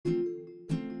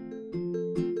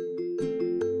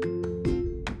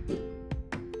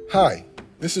Hi,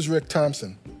 this is Rick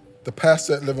Thompson, the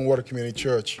pastor at Living Water Community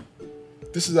Church.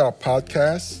 This is our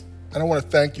podcast, and I want to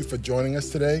thank you for joining us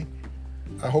today.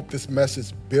 I hope this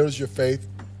message builds your faith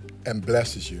and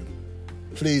blesses you.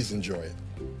 Please enjoy it.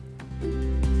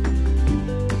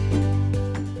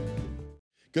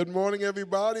 Good morning,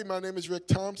 everybody. My name is Rick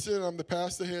Thompson. I'm the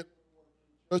pastor here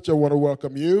at Church. I want to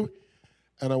welcome you,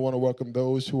 and I want to welcome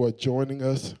those who are joining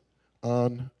us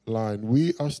online.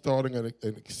 We are starting an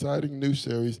exciting new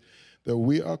series that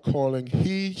we are calling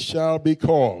He Shall Be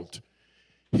Called.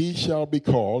 He Shall Be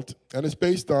Called. And it's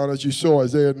based on, as you saw,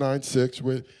 Isaiah 9:6,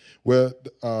 where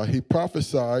he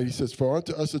prophesied. He says, "For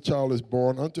unto us a child is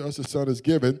born, unto us a son is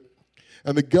given,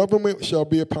 and the government shall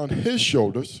be upon his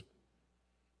shoulders,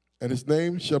 and his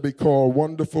name shall be called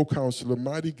Wonderful Counselor,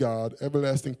 Mighty God,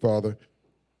 Everlasting Father,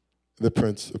 the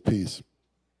Prince of Peace."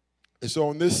 And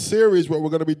so in this series, what we're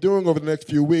going to be doing over the next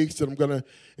few weeks, and I'm going to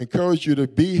encourage you to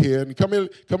be here and come a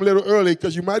little early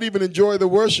because you might even enjoy the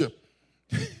worship.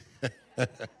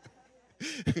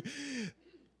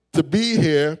 To be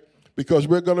here because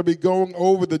we're going to be going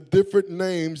over the different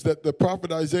names that the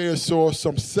prophet Isaiah saw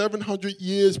some 700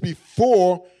 years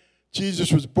before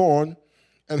Jesus was born,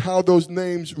 and how those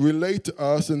names relate to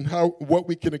us and what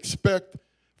we can expect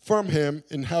from him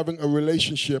in having a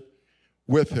relationship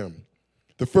with him.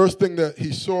 The first thing that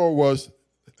he saw was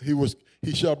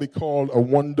he shall be called a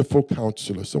wonderful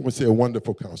counselor. Someone say a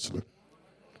wonderful counselor.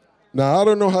 Now, I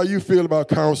don't know how you feel about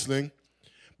counseling,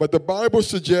 but the Bible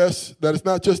suggests that it's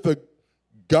not just a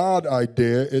God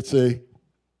idea, it's a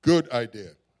good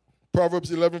idea. Proverbs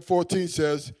 11:14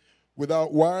 says,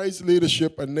 "Without wise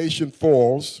leadership, a nation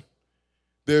falls.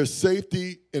 There's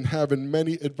safety in having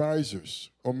many advisors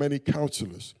or many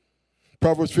counselors."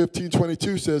 Proverbs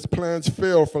 15:22 says, "Plans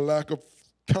fail for lack of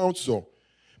counsel,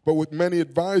 but with many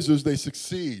advisors they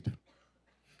succeed."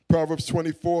 Proverbs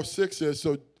 24:6 says,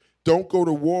 "So don't go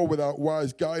to war without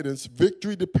wise guidance.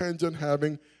 Victory depends on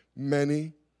having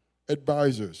many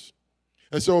advisors."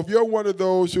 And so if you're one of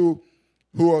those who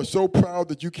are so proud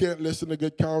that you can't listen to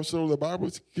good counsel, the Bible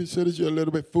considers you a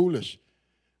little bit foolish.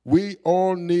 We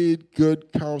all need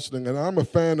good counseling, and I'm a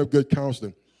fan of good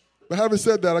counseling. But having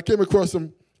said that, I came across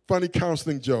some funny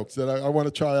counseling jokes that I want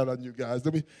to try out on you guys.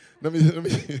 Let me.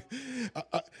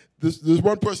 There's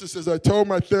one person says, "I told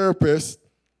my therapist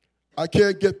I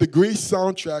can't get the Grease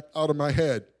soundtrack out of my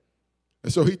head.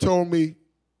 And so he told me,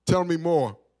 tell me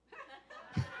more."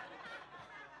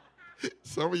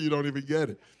 Some of you don't even get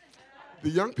it. The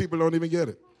young people don't even get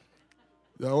it.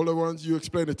 The older ones, you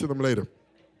explain it to them later.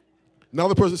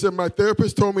 Another person said, "My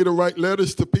therapist told me to write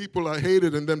letters to people I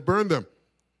hated and then burn them.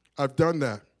 I've done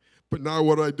that. But now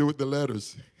what do I do with the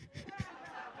letters?"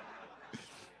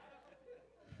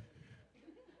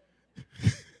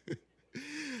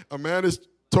 A man is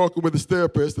talking with his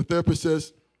therapist. The therapist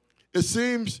says, "It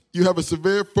seems you have a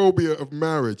severe phobia of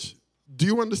marriage. Do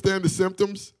you understand the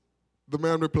symptoms?" The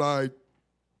man replied,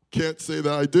 "Can't say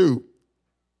that I do."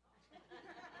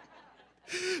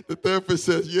 The therapist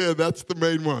says, "Yeah, that's the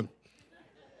main one.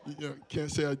 Can't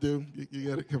say I do. You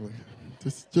got it. Come on.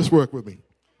 Just work with me.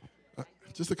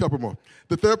 Just a couple more."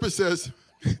 The therapist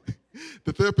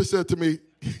said to me,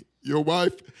 "Your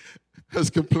wife has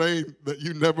complained that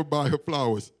you never buy her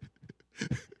flowers."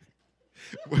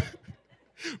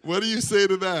 What do you say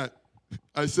to that?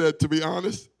 I said, "To be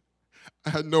honest,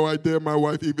 I had no idea my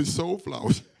wife even sold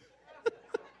flowers."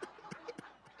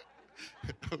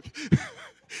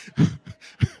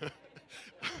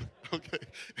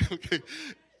 Okay.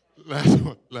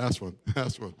 Last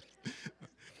one.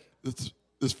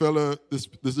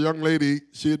 This young lady,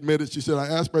 she admitted, she said, "I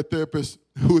asked my therapist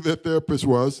who their therapist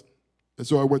was, and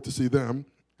so I went to see them.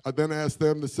 I then asked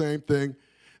them the same thing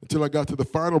until I got to the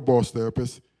final boss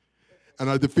therapist, and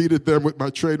I defeated them with my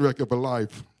train wreck of a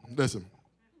life."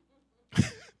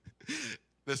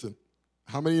 Listen,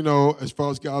 how many know, as far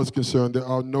as God is concerned, there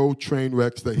are no train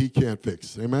wrecks that he can't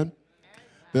fix? Amen?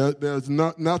 There's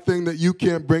nothing that you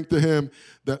can't bring to him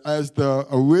that as the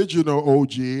original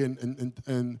OG,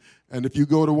 and if you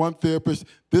go to one therapist,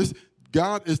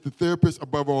 God is the therapist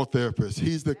above all therapists.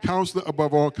 He's the counselor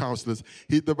above all counselors.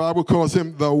 The Bible calls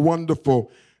him the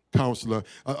Wonderful Counselor,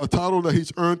 a title that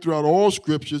he's earned throughout all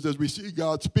scriptures as we see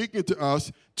God speaking to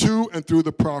us to and through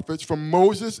the prophets, from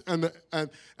Moses and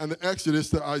the Exodus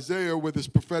to Isaiah with his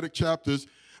prophetic chapters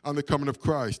on the coming of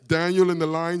Christ. Daniel in the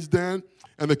lion's den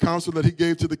and the counsel that he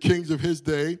gave to the kings of his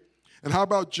day. And how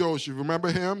about Joseph?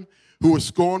 Remember him, who was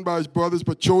scorned by his brothers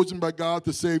but chosen by God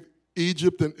to save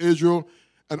Egypt and Israel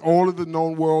and all of the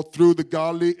known world through the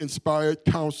godly inspired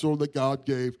counsel that God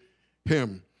gave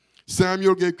him.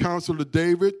 Samuel gave counsel to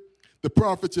David. The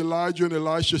prophets Elijah and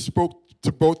Elisha spoke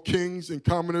to both kings and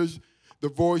commoners the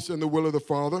voice and the will of the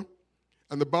Father.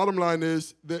 And the bottom line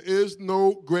is, there is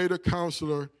no greater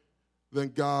counselor than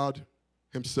God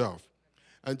himself.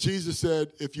 And Jesus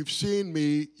said, if you've seen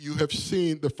me, you have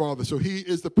seen the Father. So he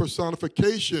is the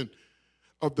personification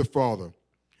of the Father.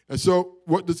 And so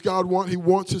what does God want? He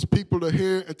wants his people to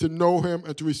hear and to know him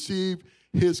and to receive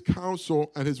his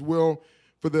counsel and his will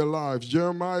for their lives.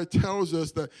 Jeremiah tells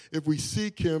us that if we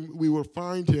seek him, we will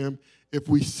find him if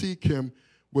we seek him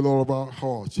with all of our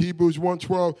hearts. Hebrews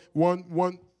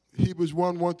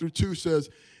 1:1-2 says,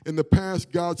 in the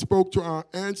past, God spoke to our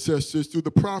ancestors through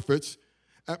the prophets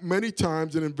at many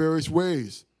times and in various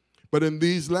ways. But in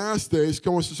these last days,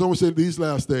 come on, someone say these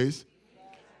last days,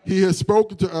 he has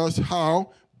spoken to us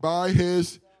how? By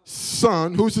his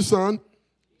Son. Who's the Son?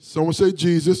 Someone say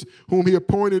Jesus, whom he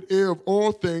appointed heir of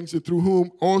all things and through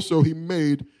whom also he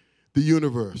made the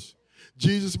universe.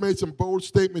 Jesus made some bold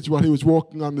statements while he was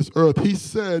walking on this earth. He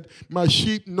said, my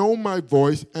sheep know my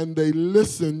voice and they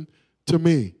listen to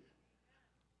me.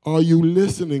 Are you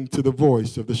listening to the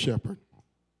voice of the shepherd?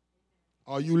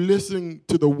 Are you listening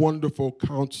to the wonderful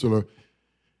counselor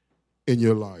in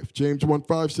your life? James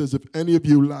 1:5 says, if any of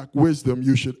you lack wisdom,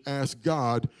 you should ask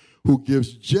God, who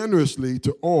gives generously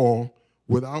to all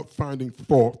without finding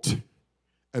fault,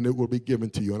 and it will be given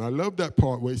to you. And I love that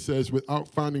part where it says without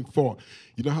finding fault.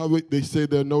 You know how they say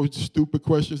there are no stupid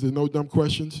questions, there's no dumb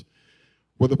questions?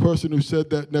 Well, the person who said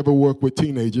that never worked with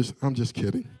teenagers. I'm just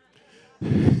kidding.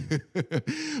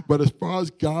 But as far as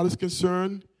God is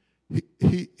concerned,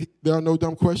 there are no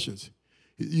dumb questions.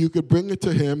 You could bring it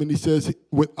to him, and he says,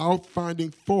 without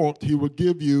finding fault, he will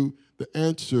give you the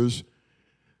answers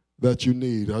that you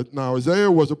need. Now,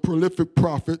 Isaiah was a prolific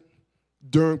prophet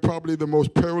during probably the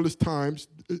most perilous times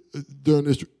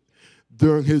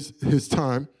during his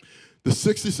time. The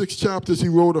 66 chapters he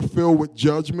wrote are filled with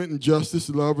judgment and justice,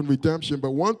 love and redemption.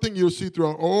 But one thing you'll see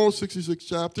throughout all 66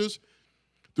 chapters,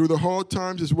 through the hard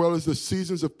times as well as the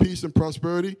seasons of peace and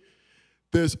prosperity,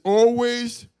 there's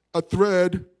always a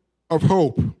thread of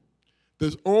hope.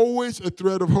 There's always a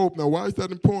thread of hope. Now, why is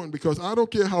that important? Because I don't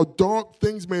care how dark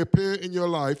things may appear in your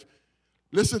life.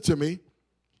 Listen to me.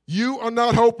 You are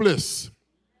not hopeless.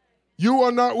 You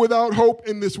are not without hope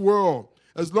in this world.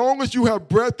 As long as you have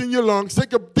breath in your lungs,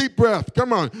 take a deep breath.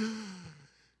 Come on.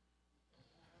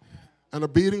 And a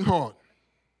beating heart.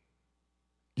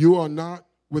 You are not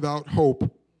without hope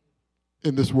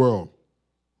in this world.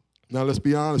 Now, let's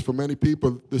be honest. For many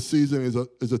people, this season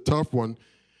is a tough one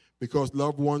because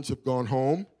loved ones have gone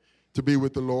home to be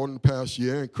with the Lord in the past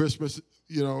year. And Christmas,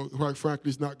 quite frankly,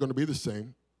 is not going to be the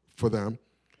same for them.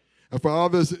 And for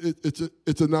others,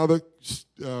 it's another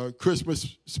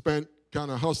Christmas spent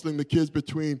kind of hustling the kids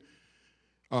between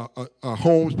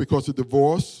homes because of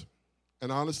divorce.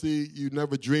 And honestly, you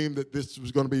never dreamed that this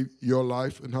was going to be your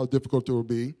life and how difficult it will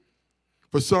be.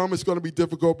 For some, it's going to be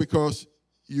difficult because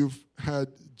you've had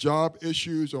job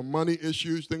issues or money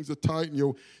issues. Things are tight, and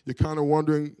you're kind of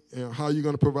wondering how you're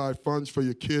going to provide funds for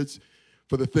your kids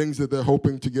for the things that they're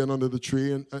hoping to get under the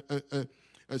tree. And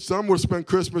some will spend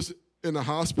Christmas in a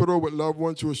hospital with loved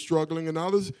ones who are struggling, and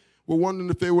others were wondering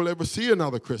if they will ever see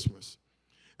another Christmas.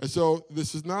 And so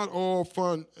this is not all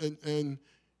fun and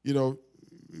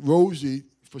rosy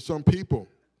for some people.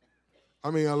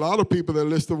 I mean, a lot of people, their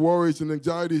list of worries and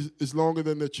anxieties is longer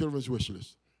than their children's wish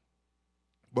list.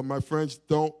 But my friends,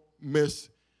 don't miss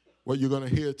what you're going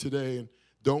to hear today, and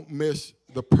don't miss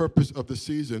the purpose of the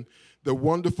season. The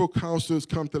wonderful counselors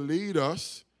come to lead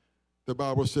us, the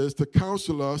Bible says, to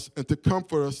counsel us and to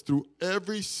comfort us through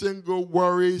every single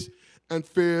worries and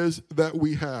fears that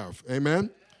we have. Amen?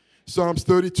 Psalms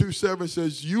 32:7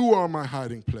 says, you are my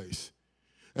hiding place,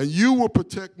 and you will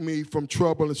protect me from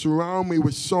trouble and surround me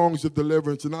with songs of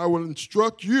deliverance. And I will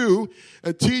instruct you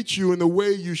and teach you in the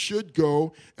way you should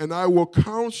go, and I will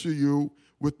counsel you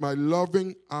with my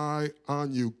loving eye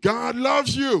on you. God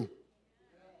loves you.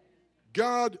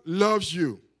 God loves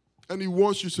you, and he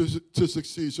wants you to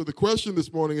succeed. So the question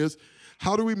this morning is,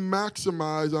 how do we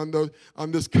maximize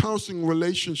on this counseling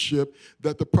relationship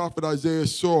that the prophet Isaiah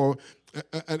saw?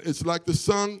 And it's like the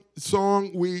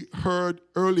song we heard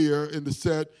earlier in the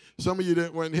set. Some of you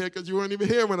weren't here because you weren't even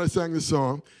here when I sang the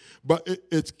song. But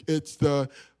it's the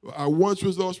I once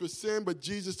was lost with sin, but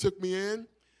Jesus took me in.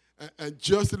 And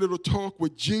just a little talk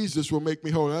with Jesus will make me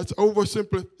whole. That's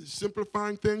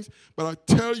oversimplifying things. But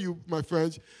I tell you, my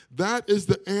friends, that is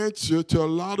the answer to a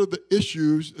lot of the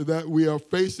issues that we are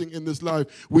facing in this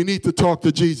life. We need to talk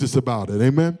to Jesus about it.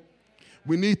 Amen?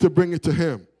 We need to bring it to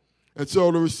him. And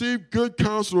so to receive good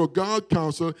counsel or God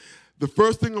counsel, the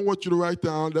first thing I want you to write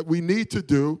down that we need to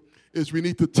do is we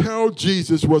need to tell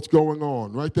Jesus what's going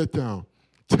on. Write that down.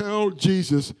 Tell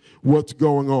Jesus what's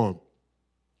going on.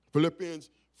 Philippians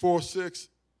 4:6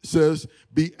 says,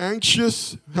 be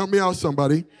anxious, help me out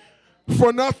somebody,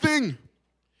 for nothing,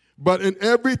 but in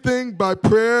everything by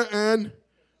prayer and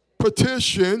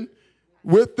petition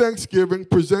with thanksgiving,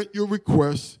 present your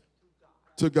requests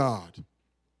to God.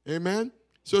 Amen?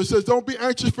 So it says, don't be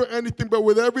anxious for anything, but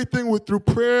with everything, through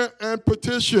prayer and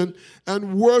petition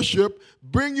and worship,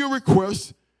 bring your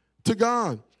requests to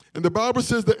God. And the Bible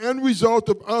says the end result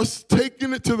of us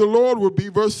taking it to the Lord will be,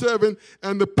 verse 7,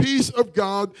 and the peace of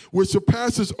God, which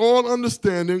surpasses all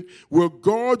understanding, will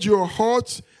guard your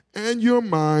hearts and your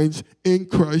minds in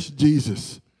Christ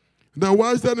Jesus. Now,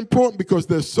 why is that important? Because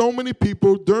there's so many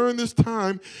people during this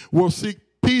time will seek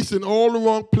peace in all the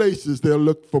wrong places. They'll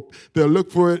look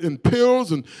for it in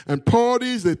pills and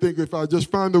parties. They think if I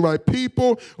just find the right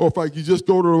people, or if I can just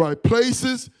go to the right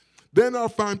places, then I'll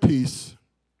find peace.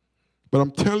 But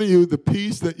I'm telling you, the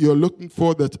peace that you're looking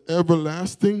for that's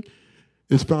everlasting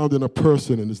is found in a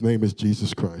person, and his name is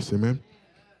Jesus Christ. Amen?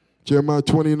 Jeremiah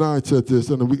 29 said this,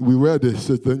 and we read this. It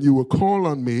says, then you will call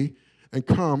on me and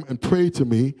come and pray to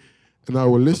me, and I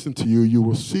will listen to you. You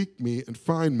will seek me and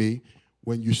find me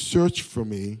when you search for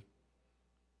me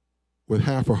with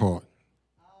half a heart.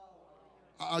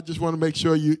 I just want to make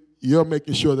sure you're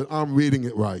making sure that I'm reading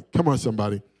it right. Come on,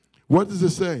 somebody. What does it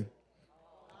say?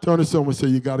 Turn to someone and say,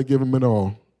 you got to give him it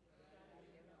all.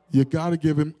 You got to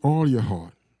give him all your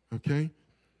heart, okay?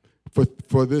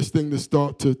 For this thing to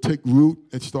start to take root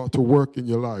and start to work in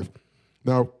your life.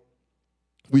 Now,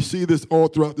 we see this all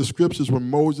throughout the scriptures when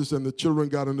Moses and the children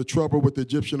got into trouble with the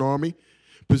Egyptian army,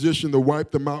 positioned to wipe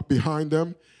them out behind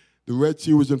them. The Red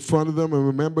Sea was in front of them, and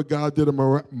remember, God did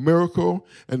a miracle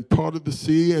and parted the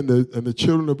sea, and the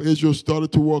children of Israel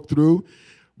started to walk through.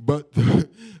 But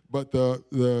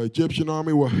the Egyptian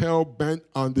army were hell-bent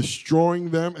on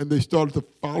destroying them, and they started to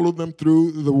follow them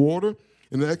through the water.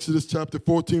 In Exodus chapter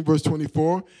 14, verse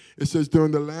 24, it says,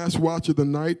 during the last watch of the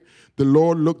night, the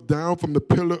Lord looked down from the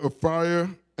pillar of fire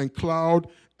and cloud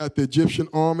at the Egyptian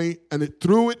army, and it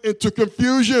threw it into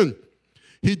confusion.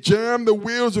 He jammed the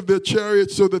wheels of their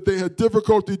chariots so that they had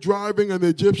difficulty driving, and the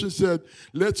Egyptians said,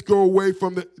 let's get away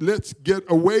from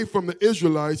the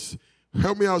Israelites.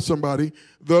 Help me out, somebody.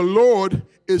 The Lord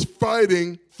is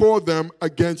fighting for them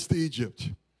against Egypt.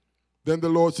 Then the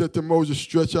Lord said to Moses,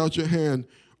 stretch out your hand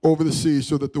over the sea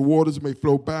so that the waters may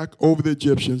flow back over the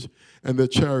Egyptians and their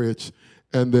chariots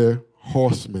and their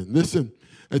horsemen. Listen,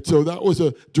 and so that was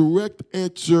a direct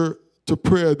answer to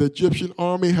prayer. The Egyptian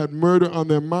army had murder on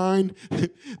their mind.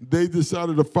 They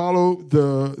decided to follow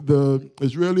the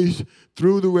Israelis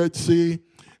through the Red Sea.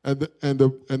 And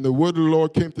the word of the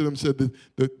Lord came to them and said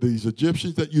that these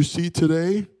Egyptians that you see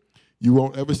today, you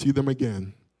won't ever see them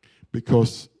again,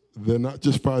 because they're not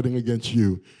just fighting against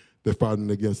you, they're fighting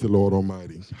against the Lord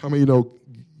Almighty. How many know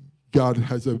God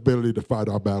has the ability to fight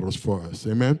our battles for us?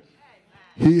 Amen?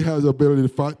 He has the ability to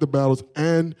fight the battles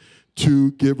and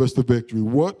to give us the victory.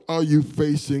 What are you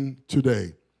facing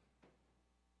today?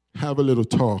 Have a little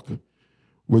talk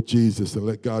with Jesus and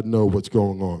let God know what's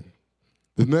going on.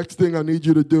 The next thing I need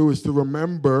you to do is to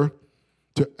remember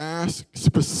to ask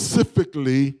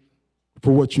specifically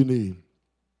for what you need.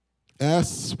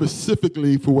 Ask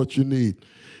specifically for what you need.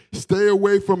 Stay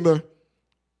away from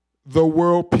the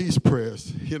world peace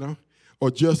prayers, or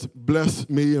just bless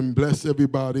me and bless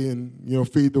everybody and,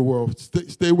 feed the world.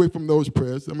 Stay away from those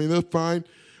prayers. I mean, they're fine,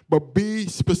 but be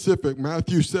specific.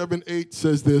 Matthew 7:8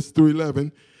 says this through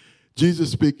 11.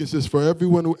 Jesus speaking says, for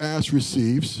everyone who asks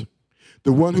receives.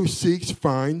 The one who seeks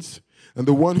finds, and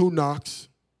the one who knocks,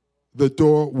 the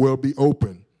door will be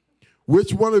open.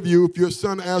 Which one of you, if your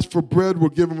son asks for bread, will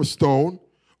give him a stone?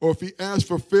 Or if he asks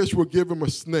for fish, will give him a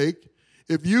snake?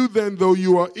 If you then, though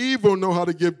you are evil, know how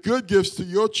to give good gifts to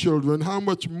your children, how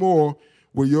much more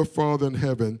will your Father in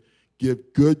heaven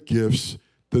give good gifts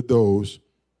to those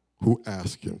who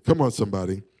ask him? Come on,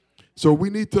 somebody. So we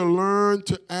need to learn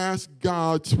to ask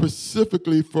God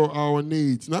specifically for our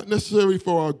needs, not necessarily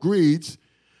for our greeds,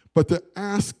 but to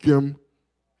ask him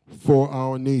for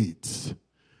our needs.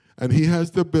 And he has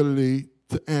the ability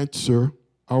to answer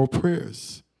our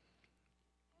prayers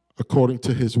according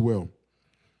to his will.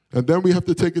 And then we have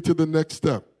to take it to the next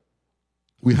step.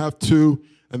 We have to,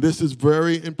 and this is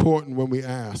very important when we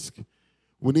ask,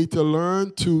 we need to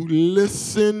learn to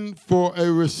listen for a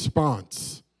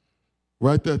response.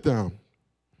 Write that down.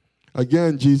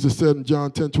 Again, Jesus said in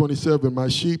John 10:27, my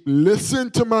sheep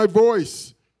listen to my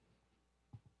voice,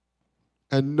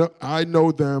 and I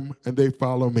know them, and they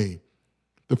follow me.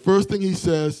 The first thing he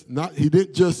says, he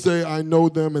didn't just say, I know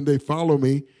them and they follow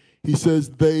me. He says,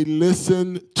 they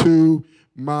listen to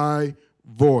my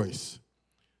voice.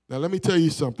 Now, let me tell you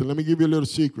something. Let me give you a little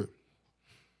secret.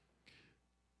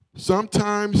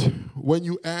 Sometimes when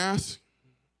you ask,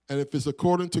 and if it's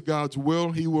according to God's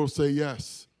will, he will say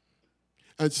yes.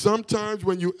 And sometimes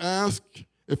when you ask,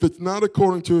 if it's not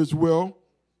according to his will,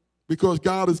 because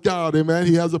God is God, amen,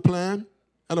 he has a plan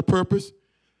and a purpose.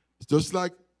 It's just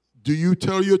like, do you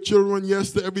tell your children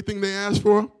yes to everything they ask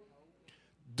for?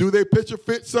 Do they pitch a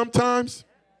fit sometimes?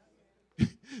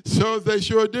 So they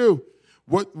sure do.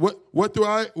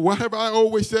 What have I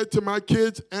always said to my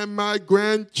kids and my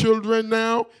grandchildren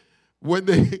now when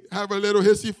they have a little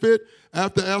hissy fit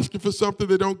after asking for something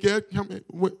they don't get? Come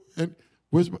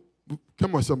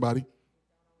on, somebody.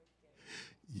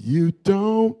 You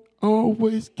don't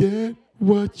always get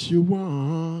what you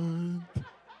want,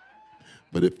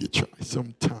 but if you try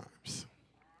sometimes,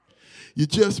 you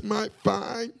just might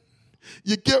find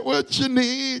you get what you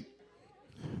need.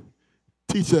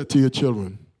 Teach that to your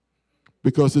children,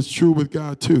 because it's true with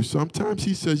God too. Sometimes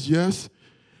he says yes,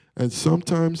 and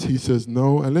sometimes he says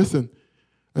no. And listen,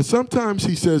 and sometimes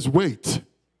he says wait.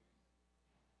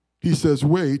 He says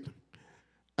wait,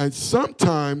 and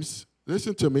sometimes,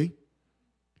 listen to me,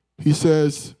 he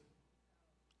says,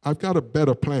 I've got a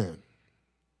better plan.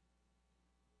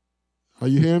 Are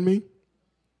you hearing me?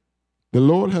 The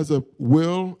Lord has a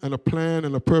will and a plan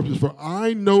and a purpose. For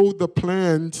I know the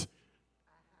plans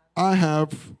I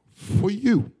have for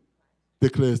you,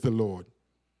 declares the Lord.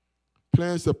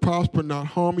 Plans to prosper, not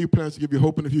harm you, plans to give you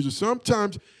hope in the future.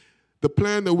 Sometimes the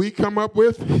plan that we come up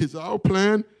with is our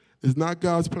plan, is not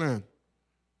God's plan.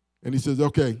 And he says,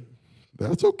 okay,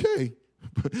 that's okay,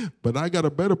 but I got a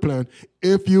better plan.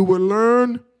 If you will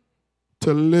learn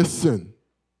to listen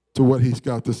to what he's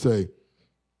got to say.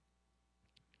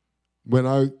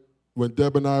 When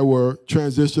Deb and I were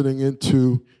transitioning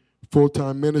into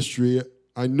full-time ministry,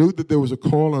 I knew that there was a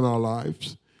call in our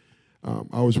lives.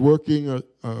 I was working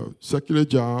a secular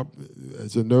job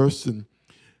as a nurse, and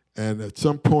at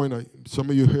some point,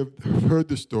 some of you have heard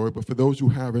this story, but for those who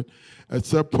haven't, at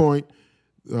some point,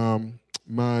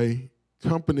 my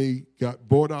company got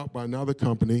bought out by another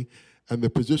company, and the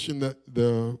position that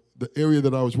the area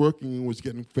that I was working in was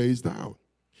getting phased out.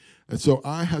 And so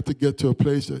I had to get to a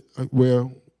place where,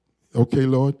 okay,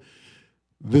 Lord,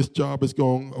 this job is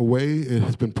going away. It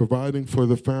has been providing for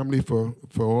the family for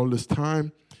all this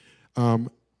time.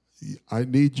 I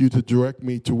need you to direct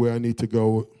me to where I need to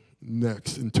go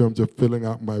next in terms of filling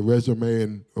out my resume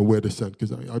and where to send,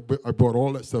 because I brought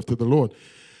all that stuff to the Lord.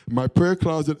 My prayer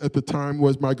closet at the time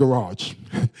was my garage,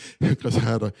 because I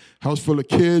had a house full of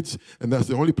kids, and that's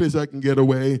the only place I can get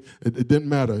away. It didn't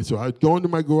matter. So I'd go into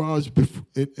my garage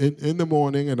in the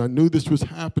morning, and I knew this was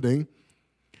happening.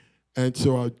 And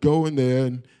so I'd go in there,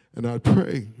 and I'd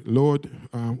pray, Lord,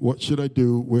 what should I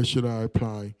do? Where should I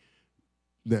apply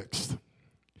next?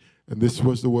 And this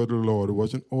was the word of the Lord. It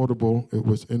wasn't audible. It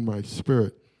was in my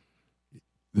spirit.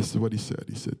 This is what he said.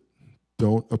 He said,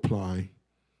 don't apply.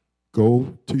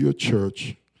 Go to your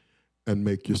church and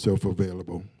make yourself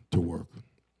available to work.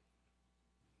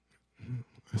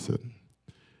 I said,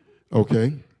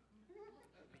 okay.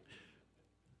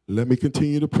 Let me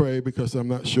continue to pray, because I'm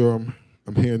not sure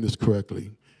I'm hearing this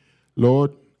correctly.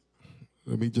 Lord,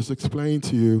 let me just explain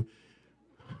to you.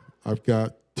 I've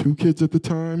got 2 kids at the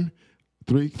time,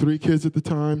 three kids at the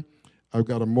time. I've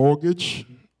got a mortgage.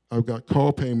 I've got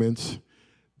car payments.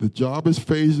 The job is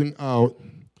phasing out.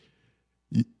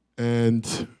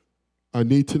 And I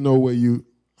need to know where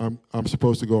I'm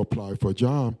supposed to go apply for a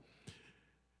job.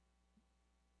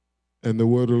 And the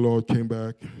word of the Lord came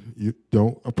back, you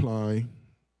don't apply,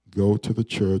 go to the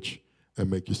church and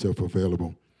make yourself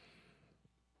available.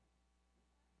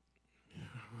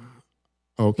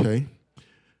 Okay.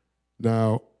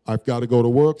 Now, I've got to go to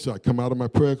work, so I come out of my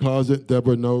prayer closet.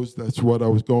 Deborah knows that's what I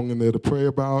was going in there to pray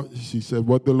about. She said,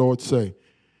 what did the Lord say?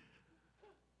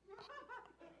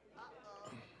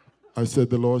 I said,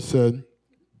 the Lord said,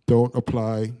 don't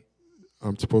apply.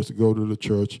 I'm supposed to go to the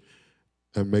church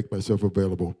and make myself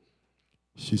available.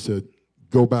 She said,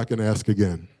 go back and ask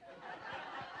again.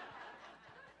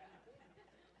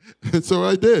 And so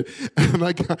I did. And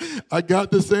I got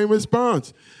the same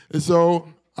response. And so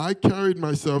I carried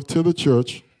myself to the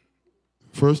church.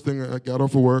 First thing, I got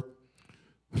off of work.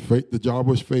 The job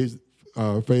was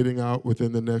fading out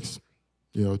within the next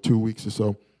 2 weeks or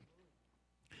so.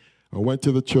 I went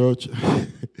to the church.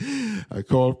 I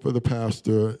called for the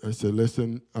pastor. I said,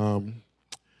 listen,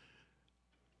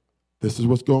 this is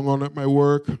what's going on at my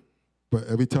work, but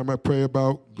every time I pray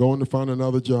about going to find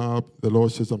another job, the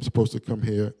Lord says I'm supposed to come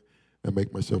here and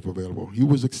make myself available. He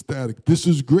was ecstatic. This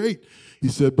is great. He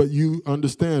said, but you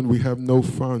understand we have no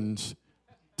funds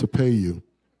to pay you.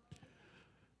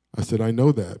 I said, I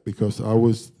know that because I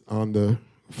was on the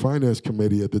finance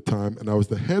committee at the time, and I was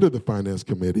the head of the finance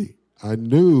committee. I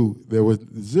knew there was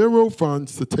zero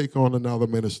funds to take on another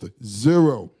minister,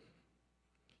 zero.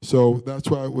 So that's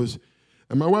why it was,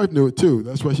 and my wife knew it too.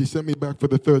 That's why she sent me back for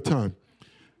the third time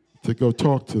to go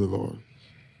talk to the Lord.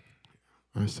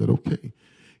 I said, okay.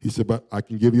 He said, but I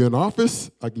can give you an office,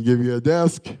 I can give you a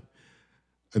desk.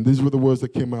 And these were the words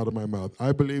that came out of my mouth.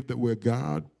 I believe that where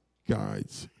God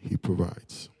guides, he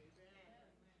provides.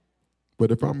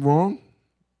 But if I'm wrong,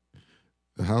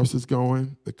 the house is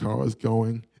going, the car is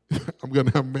going, I'm going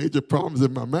to have major problems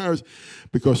in my marriage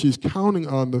because she's counting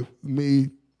on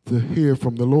me to hear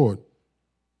from the Lord.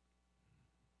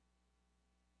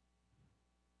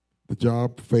 The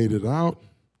job faded out.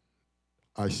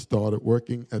 I started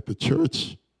working at the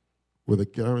church with a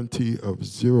guarantee of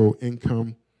zero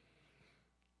income.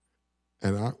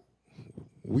 And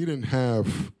we didn't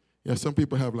have, some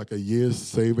people have like a year's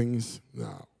savings.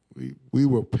 No, we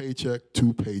were paycheck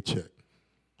to paycheck.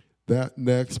 That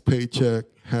next paycheck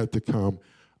had to come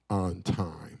on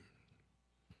time.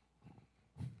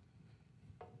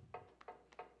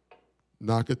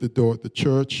 Knock at the door at the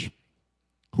church.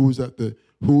 Who's at the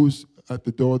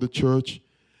door of the church?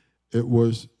 It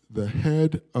was the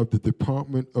head of the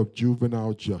Department of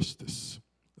Juvenile Justice,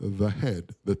 the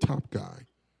head, the top guy.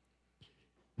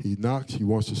 He knocks, he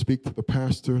wants to speak to the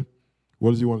pastor.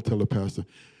 What does he want to tell the pastor?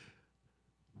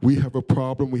 We have a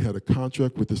problem. We had a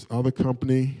contract with this other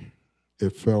company.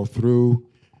 It fell through.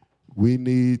 We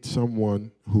need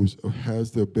someone who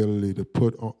has the ability to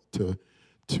put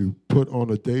on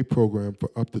a day program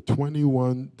for up to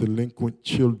 21 delinquent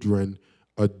children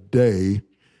a day.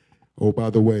 Oh, by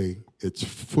the way, it's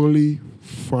fully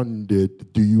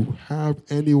funded. Do you have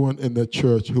anyone in the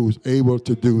church who's able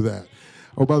to do that?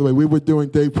 Oh, by the way, we were doing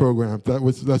day programs.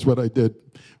 That's what I did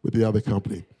with the other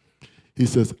company. He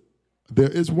says, there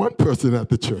is one person at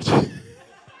the church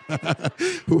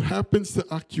who happens to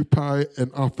occupy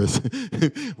an office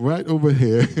right over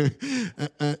here.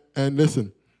 And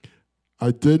listen,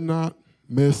 I did not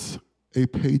miss a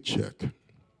paycheck.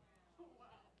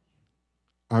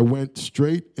 I went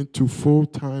straight into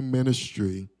full-time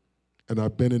ministry, and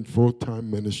I've been in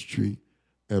full-time ministry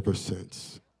ever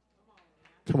since.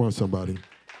 Come on, somebody.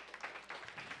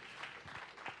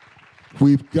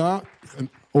 We've got,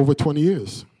 over 20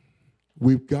 years,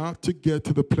 we've got to get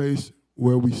to the place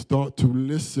where we start to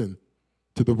listen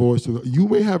to the voice of you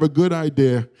may have a good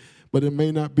idea, but it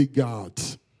may not be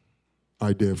God's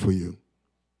idea for you.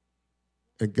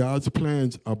 And God's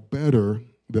plans are better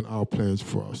than our plans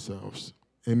for ourselves.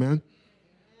 Amen?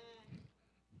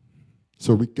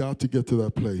 So we got to get to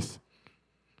that place.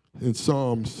 In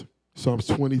Psalms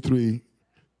 23,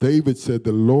 David said,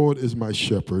 the Lord is my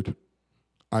shepherd.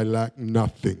 I lack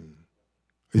nothing.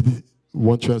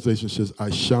 One translation says, I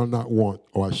shall not want,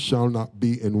 or I shall not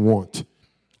be in want.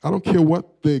 I don't care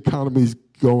what the economy is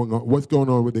going on, what's going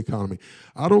on with the economy.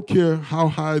 I don't care how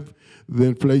high the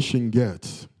inflation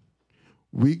gets.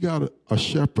 We got a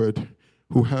shepherd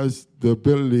who has the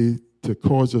ability to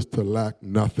cause us to lack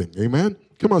nothing. Amen?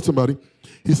 Come on, somebody.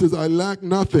 He says, I lack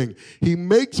nothing. He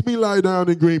makes me lie down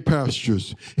in green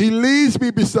pastures. He leads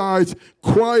me beside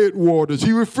quiet waters.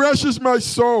 He refreshes my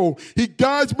soul. He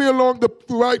guides me along the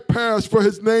right path for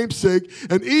his name's sake.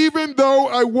 And even though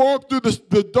I walk through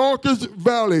the darkest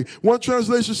valley, one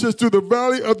translation says, through the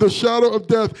valley of the shadow of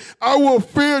death, I will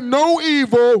fear no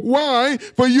evil. Why?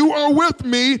 For you are with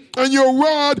me, and your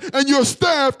rod and your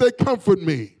staff, they comfort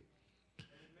me.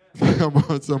 Come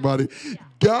on, somebody.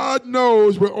 God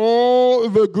knows where all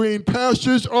the green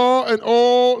pastures are and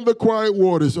all the quiet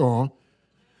waters are.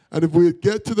 And if we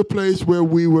get to the place where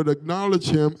we would acknowledge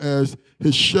him as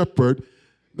his shepherd.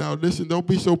 Now, listen, don't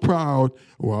be so proud.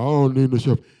 Well, I don't need a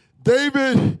shepherd.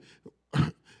 David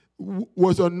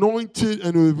was anointed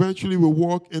and eventually will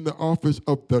walk in the office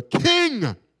of the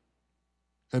king.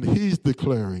 And he's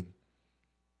declaring,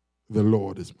 the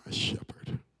Lord is my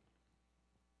shepherd.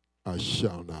 I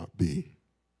shall not be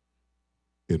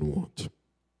in want.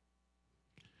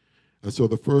 And so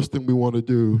the first thing we want to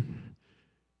do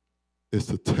is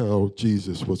to tell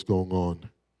Jesus what's going on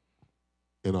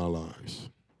in our lives.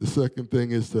 The second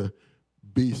thing is to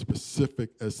be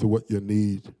specific as to what your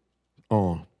needs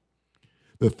are.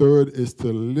 The third is to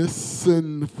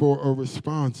listen for a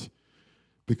response,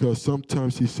 because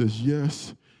sometimes he says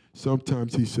yes,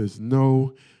 sometimes he says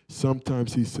no,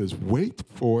 sometimes he says wait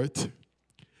for it,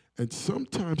 and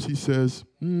sometimes he says,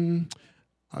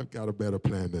 I've got a better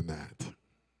plan than that.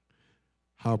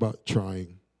 How about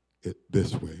trying it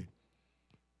this way?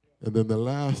 And then the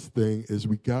last thing is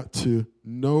we got to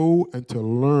know and to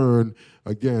learn,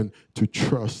 again, to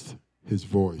trust his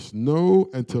voice. Know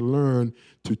and to learn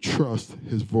to trust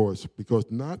his voice, because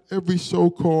not every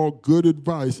so-called good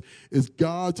advice is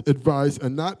God's advice,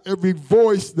 and not every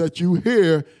voice that you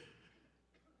hear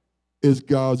is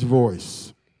God's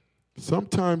voice.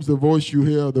 Sometimes the voice you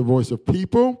hear is the voice of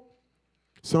people.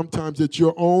 Sometimes it's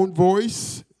your own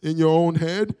voice in your own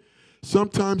head.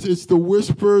 Sometimes it's the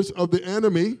whispers of the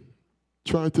enemy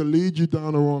trying to lead you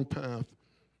down the wrong path.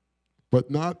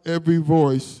 But not every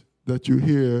voice that you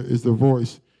hear is the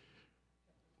voice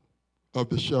of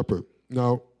the shepherd.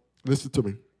 Now, listen to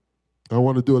me. I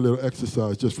want to do a little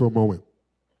exercise just for a moment.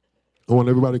 I want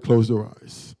everybody to close their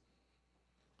eyes.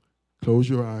 Close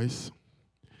your eyes.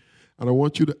 And I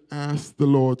want you to ask the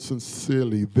Lord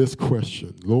sincerely this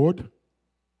question. Lord,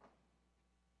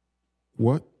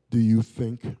 what do you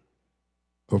think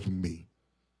of me?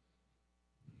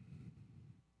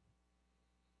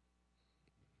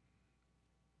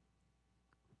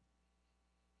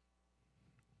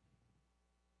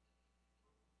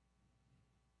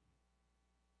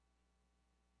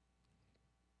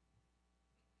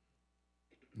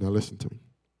 Now listen to me.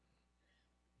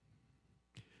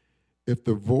 If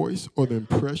the voice or the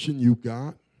impression you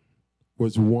got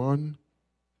was one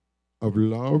of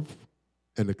love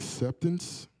and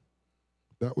acceptance,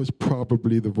 that was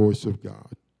probably the voice of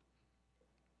God.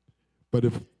 But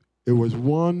if it was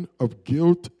one of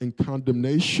guilt and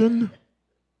condemnation,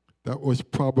 that was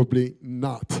probably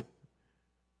not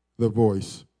the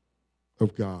voice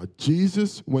of God.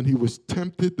 Jesus, when he was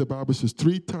tempted, the Bible says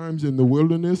 3 times in the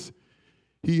wilderness,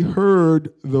 he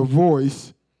heard the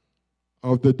voice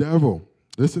of the devil.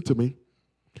 Listen to me.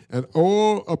 And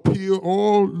all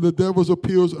the devil's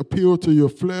appeals appeal to your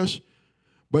flesh,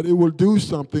 but it will do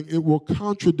something. It will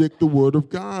contradict the word of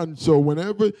God. And so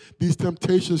whenever these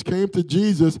temptations came to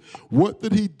Jesus, what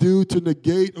did he do to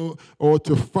negate or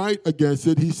to fight against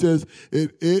it? He says,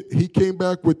 he came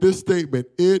back with this statement,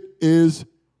 "It is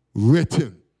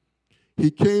written."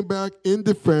 He came back in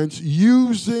defense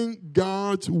using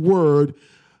God's word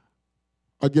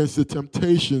against the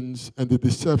temptations and the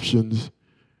deceptions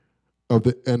of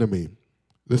the enemy.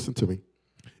 Listen to me.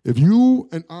 If you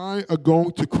and I are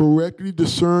going to correctly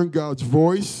discern God's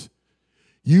voice,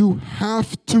 you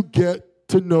have to get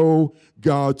to know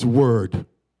God's word.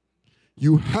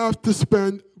 You have to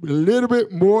spend a little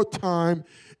bit more time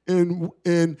in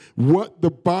what the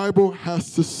Bible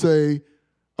has to say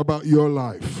about your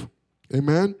life.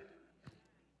 Amen?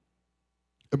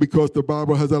 And because the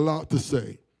Bible has a lot to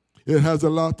say. It has a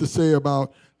lot to say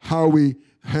about how we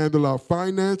handle our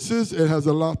finances. It has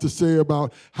a lot to say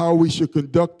about how we should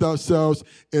conduct ourselves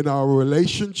in our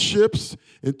relationships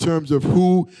in terms of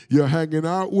who you're hanging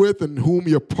out with and whom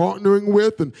you're partnering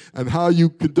with and how you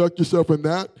conduct yourself in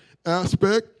that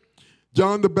aspect.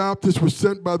 John the Baptist was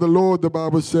sent by the Lord, the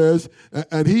Bible says,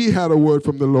 and he had a word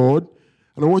from the Lord.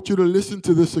 And I want you to listen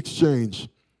to this exchange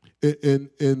in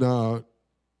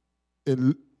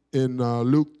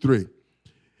Luke 3.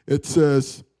 It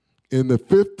says, in the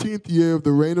 15th year of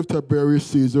the reign of Tiberius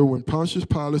Caesar, when Pontius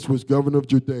Pilate was governor of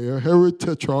Judea, Herod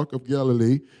tetrarch of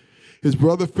Galilee, his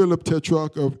brother Philip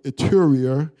tetrarch of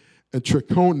Iturea, and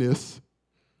Trachonitis,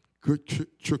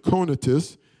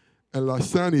 and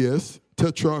Lysanias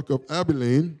tetrarch of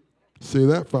Abilene, say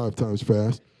that 5 times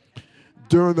fast,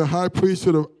 during the high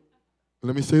priesthood of,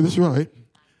 let me say this right,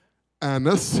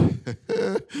 Annas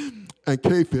and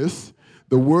Caiaphas,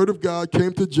 the word of God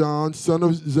came to John, son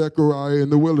of Zechariah, in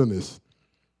the wilderness.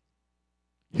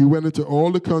 He went into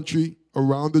all the country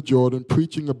around the Jordan,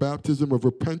 preaching a baptism of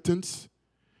repentance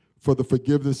for the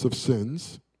forgiveness of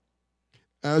sins,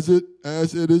 as it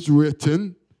is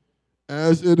written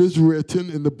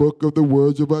in the book of the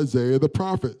words of Isaiah the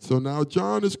prophet. So now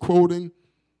John is quoting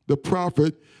the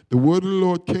prophet. The word of the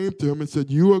Lord came to him and said,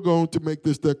 you are going to make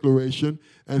this declaration,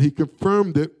 and he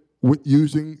confirmed it with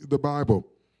using the Bible.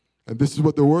 And this is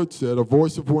what the word said, a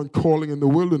voice of one calling in the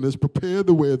wilderness, prepare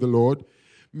the way of the Lord,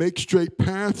 make straight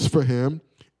paths for him.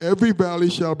 Every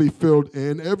valley shall be filled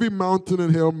in, every mountain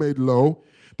and hill made low.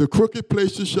 The crooked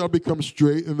places shall become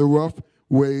straight, and the rough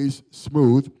ways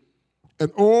smooth.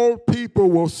 And all people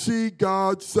will see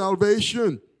God's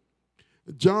salvation.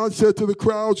 John said to the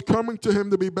crowds coming to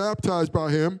him to be baptized by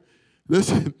him,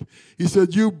 listen, he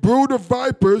said, you brood of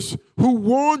vipers, who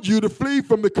warned you to flee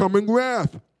from the coming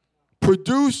wrath?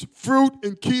 Produce fruit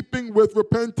in keeping with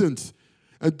repentance.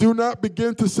 And do not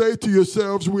begin to say to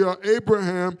yourselves, we have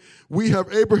Abraham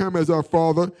as our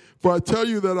father. For I tell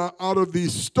you that out of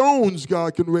these stones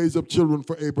God can raise up children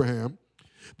for Abraham.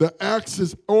 The axe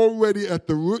is already at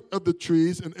the root of the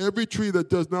trees, and every tree that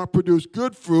does not produce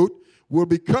good fruit will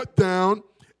be cut down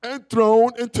and thrown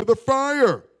into the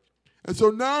fire. And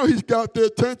so now he's got their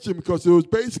attention because it was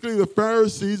basically the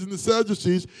Pharisees and the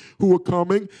Sadducees who were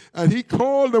coming, and he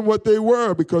called them what they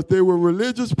were because they were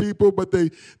religious people, but they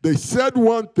said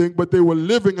one thing, but they were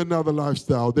living another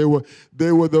lifestyle.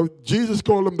 Jesus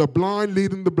called them the blind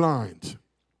leading the blind.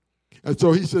 And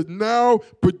so he said, now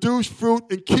produce fruit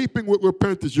in keeping with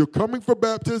repentance. You're coming for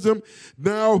baptism.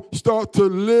 Now start to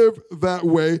live that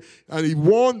way. And he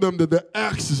warned them that the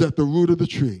axe is at the root of the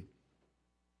tree.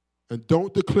 And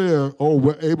don't declare, oh,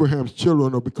 we're Abraham's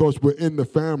children or because we're in the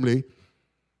family.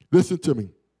 Listen to me.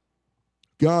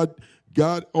 God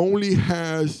only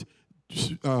has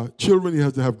children. He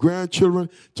has to have grandchildren.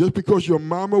 Just because your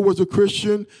mama was a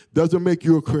Christian doesn't make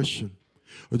you a Christian.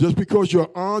 Or just because your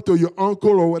aunt or your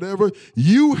uncle or whatever,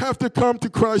 you have to come to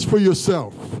Christ for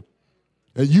yourself.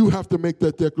 And you have to make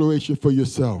that declaration for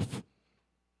yourself.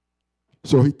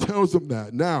 So he tells them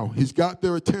that. Now, he's got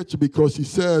their attention because he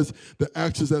says the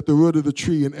axe is at the root of the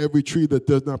tree, and every tree that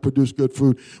does not produce good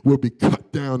fruit will be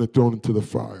cut down and thrown into the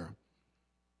fire.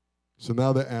 So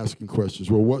now they're asking questions.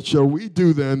 Well, what shall we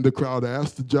do then? The crowd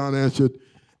asked. John answered,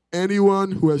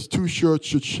 anyone who has 2 shirts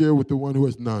should share with the one who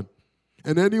has none.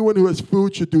 And anyone who has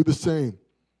food should do the same.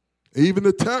 Even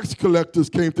the tax collectors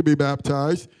came to be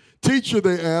baptized. Teacher,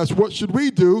 they asked, what should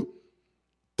we do?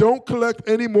 Don't collect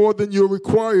any more than you're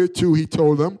required to, he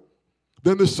told them.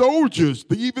 Then the soldiers,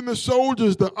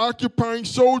 the occupying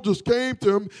soldiers came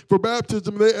to him for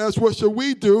baptism. They asked, what shall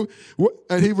we do?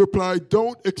 And he replied,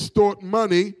 don't extort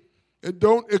money and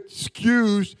don't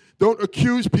accuse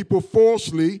people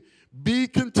falsely. Be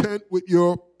content with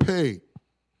your pay.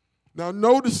 Now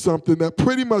notice something, that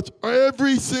pretty much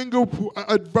every single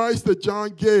advice that John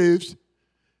gives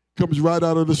comes right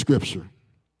out of the Scripture.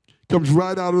 Comes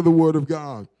right out of the Word of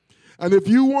God. And if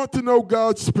you want to know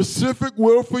God's specific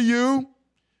will for you,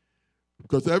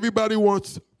 because everybody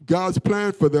wants God's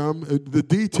plan for them, the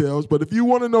details, but if you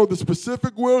want to know the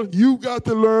specific will, you got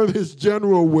to learn his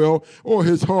general will or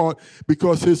his heart,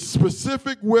 because his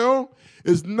specific will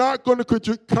is not going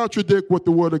to contradict what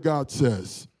the Word of God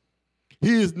says.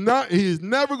 He is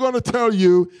never going to tell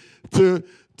you to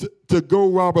go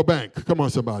rob a bank. Come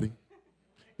on, somebody.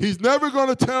 He's never going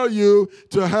to tell you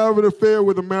to have an affair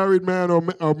with a married man or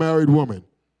a married woman.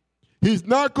 He's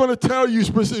not going to tell you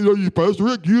specifically, Pastor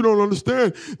Rick, you don't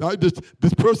understand.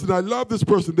 This person, I love this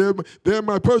person. They're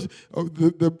my person.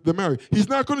 They're married. He's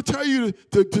not going to tell you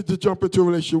to jump into a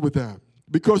relationship with that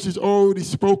because he's already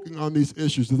spoken on these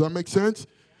issues. Does that make sense?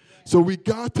 So we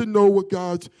got to know what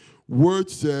God's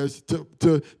Word says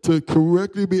to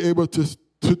correctly be able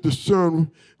to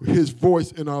discern his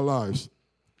voice in our lives.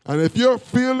 And if you're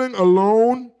feeling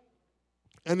alone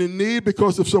and in need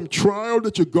because of some trial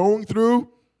that you're going through,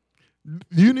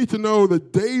 you need to know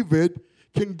that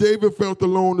King David felt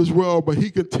alone as well, but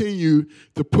he continued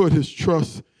to put his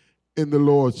trust in the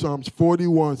Lord. Psalms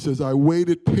 41 says, I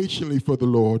waited patiently for the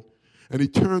Lord, and he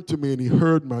turned to me and he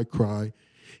heard my cry.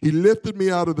 He lifted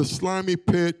me out of the slimy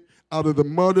pit, out of the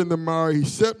mud and the mire. He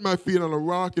set my feet on a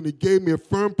rock, and he gave me a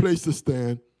firm place to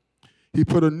stand. He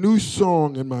put a new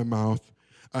song in my mouth,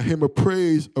 a hymn of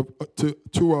praise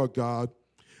to our God.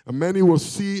 And many will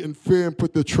see and fear and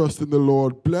put their trust in the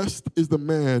Lord. Blessed is the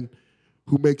man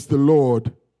who makes the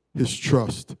Lord his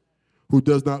trust, who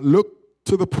does not look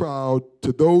to the proud,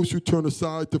 to those who turn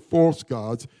aside to false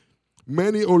gods.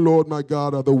 Many, O Lord, my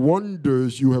God, are the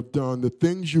wonders you have done, the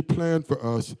things you planned for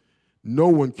us. No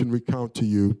one can recount to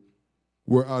you.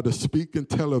 Were I to speak and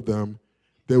tell of them,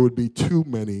 there would be too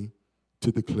many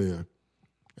to declare.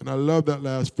 And I love that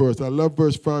last verse. I love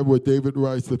verse 5 where David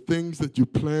writes, the things that you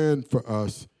planned for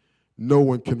us, no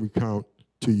one can recount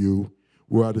to you.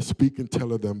 Were I to speak and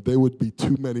tell of them, they would be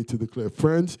too many to declare.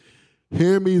 Friends,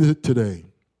 hear me today.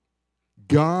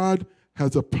 God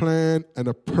has a plan and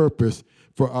a purpose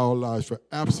for our lives, for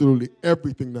absolutely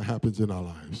everything that happens in our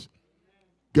lives.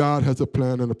 God has a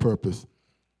plan and a purpose.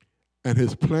 And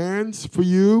his plans for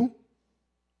you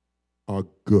are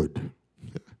good.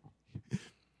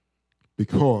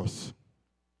 Because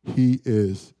he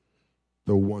is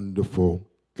the wonderful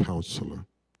counselor.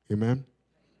 Amen?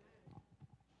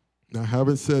 Now,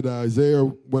 having said that, Isaiah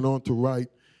went on to write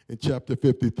in chapter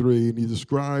 53, and he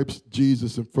describes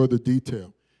Jesus in further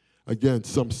detail. Again,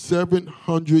 some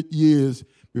 700 years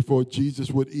before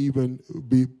Jesus would even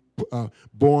be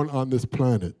born on this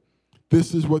planet.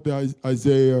 This is what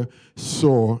Isaiah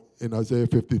saw in Isaiah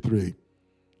 53.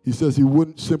 He says he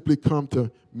wouldn't simply come to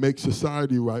make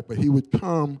society right, but he would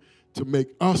come to make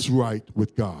us right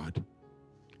with God.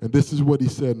 And this is what he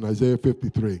said in Isaiah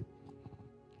 53.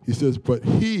 He says, but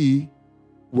he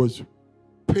was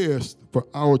pierced for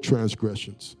our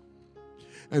transgressions,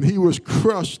 and he was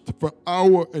crushed for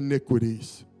our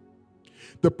iniquities.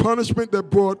 The punishment that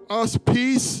brought us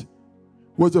peace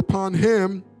was upon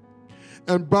him,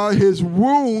 and by his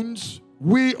wounds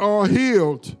we are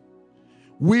healed.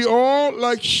 We all,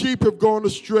 like sheep, have gone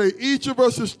astray. Each of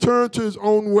us has turned to his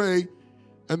own way,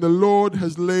 and the Lord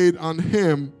has laid on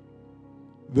him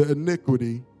the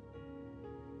iniquity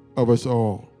of us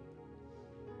all.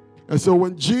 And so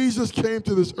when Jesus came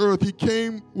to this earth, he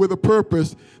came with a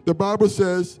purpose. The Bible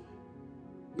says,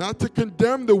 not to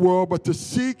condemn the world, but to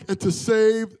seek and to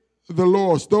save the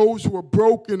lost, those who are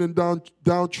broken and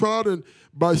downtrodden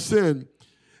by sin.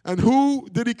 And who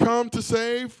did he come to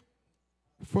save?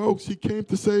 Folks, he came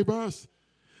to save us.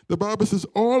 The Bible says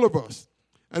all of us.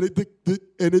 And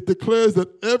it declares that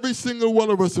every single one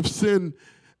of us have sinned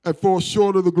and fall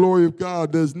short of the glory of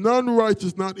God. There's none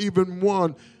righteous, not even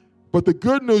one. But the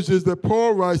good news is that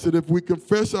Paul writes that if we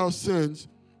confess our sins,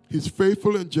 he's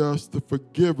faithful and just to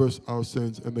forgive us our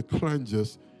sins and to cleanse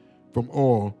us from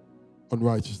all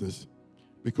unrighteousness.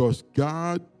 Because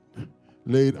God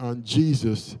laid on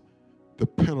Jesus the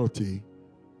penalty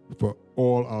for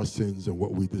all our sins and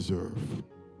what we deserve.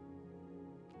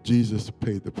 Jesus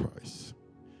paid the price.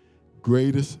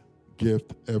 Greatest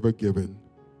gift ever given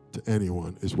to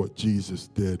anyone is what Jesus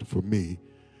did for me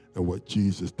and what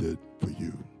Jesus did for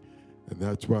you. And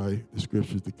that's why the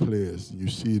scriptures declares, you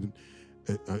see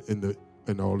it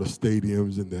in all the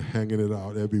stadiums, and they're hanging it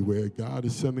out everywhere. God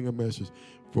is sending a message.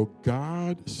 For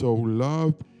God so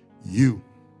loved you.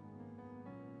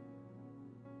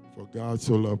 For God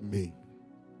so loved me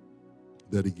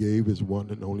that he gave his one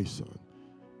and only Son,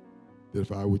 that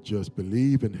if I would just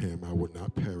believe in him, I would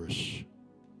not perish,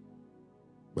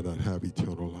 but I'd have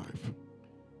eternal life.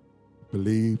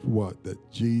 Believe what? That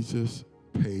Jesus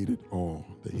paid it all,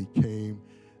 that he came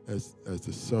as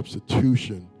the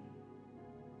substitution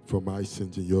for my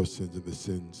sins and your sins and the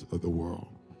sins of the world.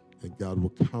 And God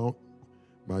will count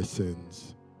my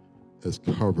sins as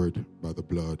covered by the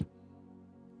blood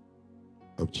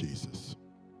of Jesus.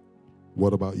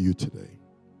 What about you today?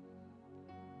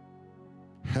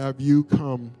 Have you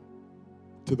come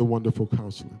to the wonderful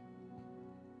counselor?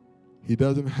 He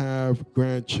doesn't have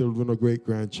grandchildren or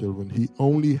great-grandchildren. He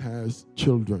only has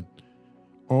children.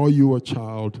 Are you a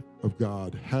child of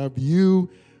God? Have you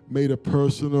made a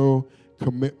personal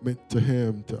commitment to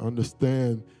him to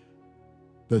understand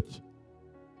that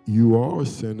you are a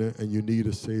sinner and you need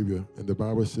a Savior? And the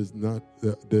Bible says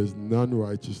there's none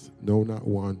righteous, no, not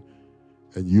one.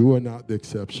 And you are not the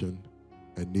exception,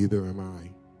 and neither am I.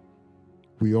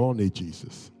 We all need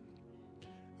Jesus.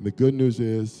 And the good news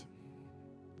is,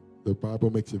 the Bible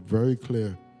makes it very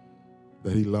clear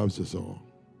that he loves us all.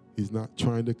 He's not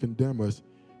trying to condemn us.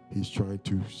 He's trying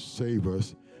to save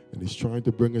us, and he's trying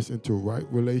to bring us into a right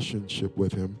relationship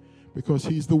with him because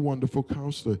he's the wonderful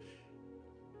counselor.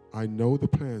 I know the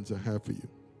plans I have for you.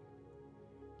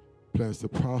 Plans to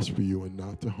prosper you and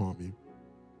not to harm you.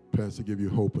 Plans to give you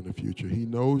hope in the future. He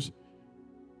knows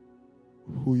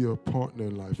who your partner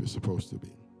in life is supposed to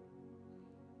be.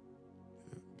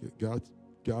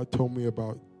 God told me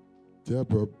about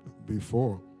Deborah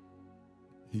before.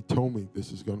 He told me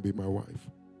this is going to be my wife.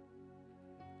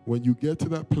 When you get to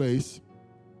that place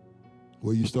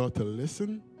where you start to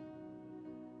listen,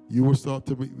 you will start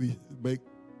to make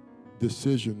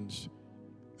decisions,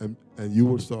 and you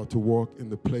will start to walk in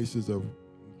the places of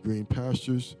green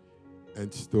pastures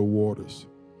and still waters.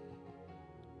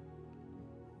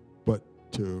 But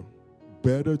to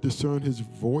better discern his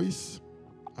voice,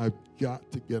 I've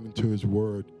got to get into his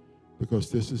word,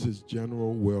 because this is his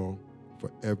general will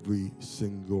for every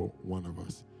single one of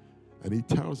us. And he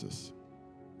tells us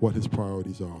what his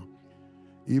priorities are.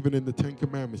 Even in the Ten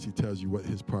Commandments, he tells you what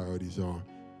his priorities are.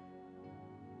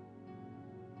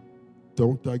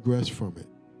 Don't digress from it.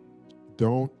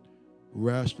 Don't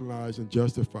rationalize and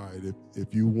justify it.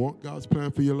 If you want God's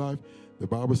plan for your life, the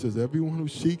Bible says everyone who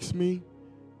seeks me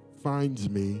finds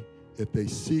me if they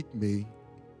seek me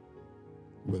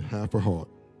with half a heart,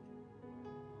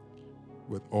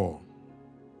 with all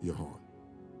your heart.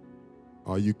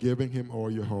 Are you giving him all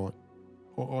your heart,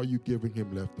 or are you giving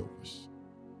him leftovers?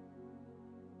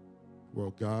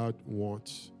 Well, God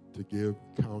wants to give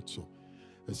counsel.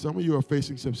 And some of you are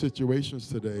facing some situations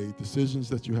today, decisions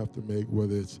that you have to make,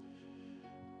 whether it's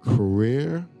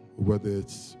career, whether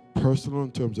it's personal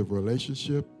in terms of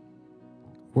relationship,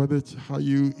 whether it's how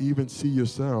you even see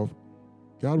yourself.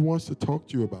 God wants to talk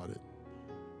to you about it.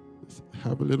 Let's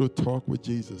have a little talk with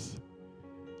Jesus.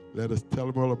 Let us tell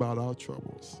him all about our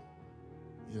troubles.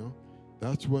 You know,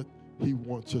 that's what he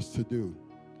wants us to do.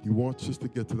 He wants us to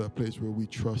get to that place where we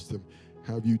trust him.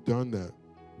 Have you done that?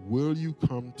 Will you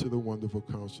come to the wonderful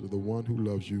counselor, the one who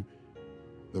loves you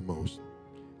the most?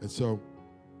 And so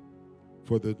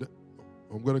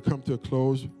I'm going to come to a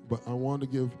close, but I want to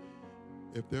give,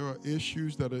 if there are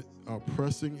issues that are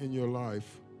pressing in your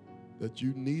life that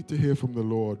you need to hear from the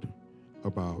Lord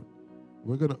about,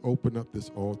 we're going to open up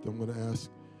this altar. I'm going to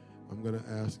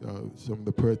ask some of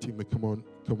the prayer team to come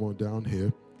on down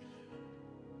here.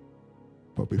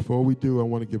 But before we do, I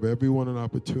want to give everyone an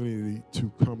opportunity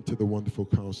to come to the Wonderful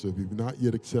Counselor. If you've not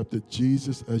yet accepted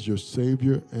Jesus as your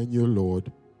Savior and your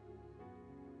Lord,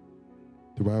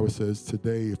 the Bible says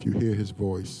today, if you hear his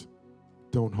voice,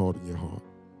 don't harden your heart.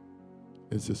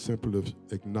 It's as simple as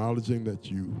acknowledging that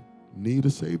you need a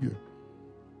Savior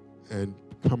and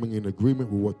coming in agreement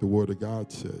with what the Word of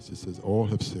God says. It says all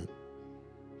have sinned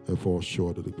and fall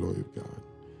short of the glory of God.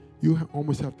 You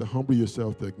almost have to humble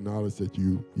yourself to acknowledge that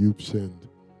you've sinned.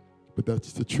 But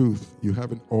that's the truth. You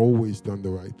haven't always done the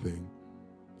right thing.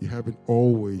 You haven't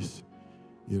always,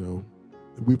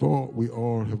 we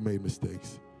all have made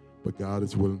mistakes, but God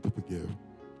is willing to forgive.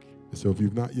 And so if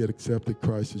you've not yet accepted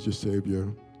Christ as your Savior,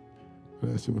 I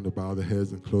ask them to bow their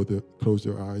heads and close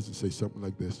their eyes and say something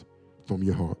like this from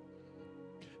your heart.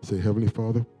 Say, Heavenly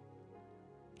Father,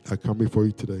 I come before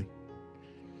you today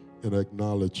and I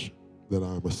acknowledge that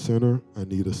I'm a sinner, I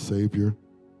need a Savior,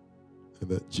 and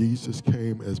that Jesus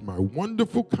came as my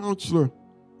wonderful counselor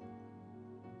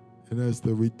and as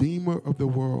the Redeemer of the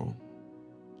world,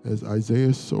 as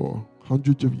Isaiah saw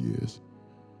hundreds of years,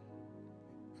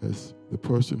 as the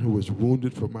person who was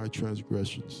wounded for my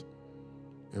transgressions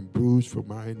and bruised for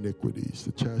my iniquities.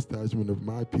 The chastisement of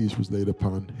my peace was laid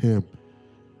upon him,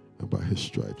 and by his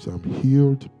stripes I'm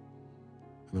healed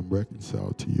and I'm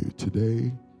reconciled to you.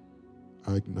 Today,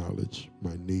 I acknowledge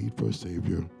my need for a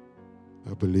Savior.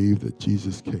 I believe that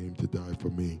Jesus came to die for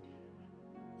me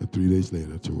and 3 days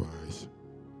later to rise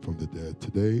from the dead.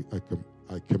 Today,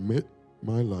 I commit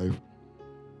my life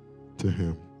to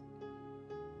him.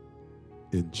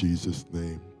 In Jesus'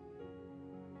 name,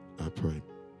 I pray.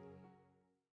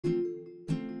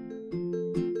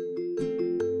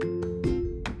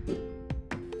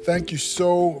 Thank you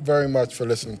so very much for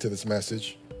listening to this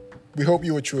message. We hope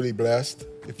you were truly blessed.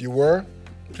 If you were,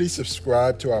 please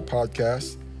subscribe to our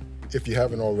podcast if you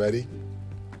haven't already,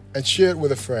 and share it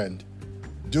with a friend.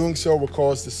 Doing so will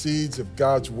cause the seeds of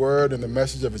God's word and the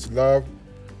message of his love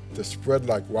to spread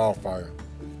like wildfire.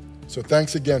 So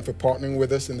thanks again for partnering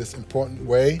with us in this important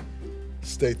way.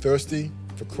 Stay thirsty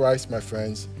for Christ, my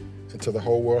friends, until the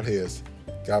whole world hears.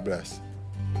 God bless.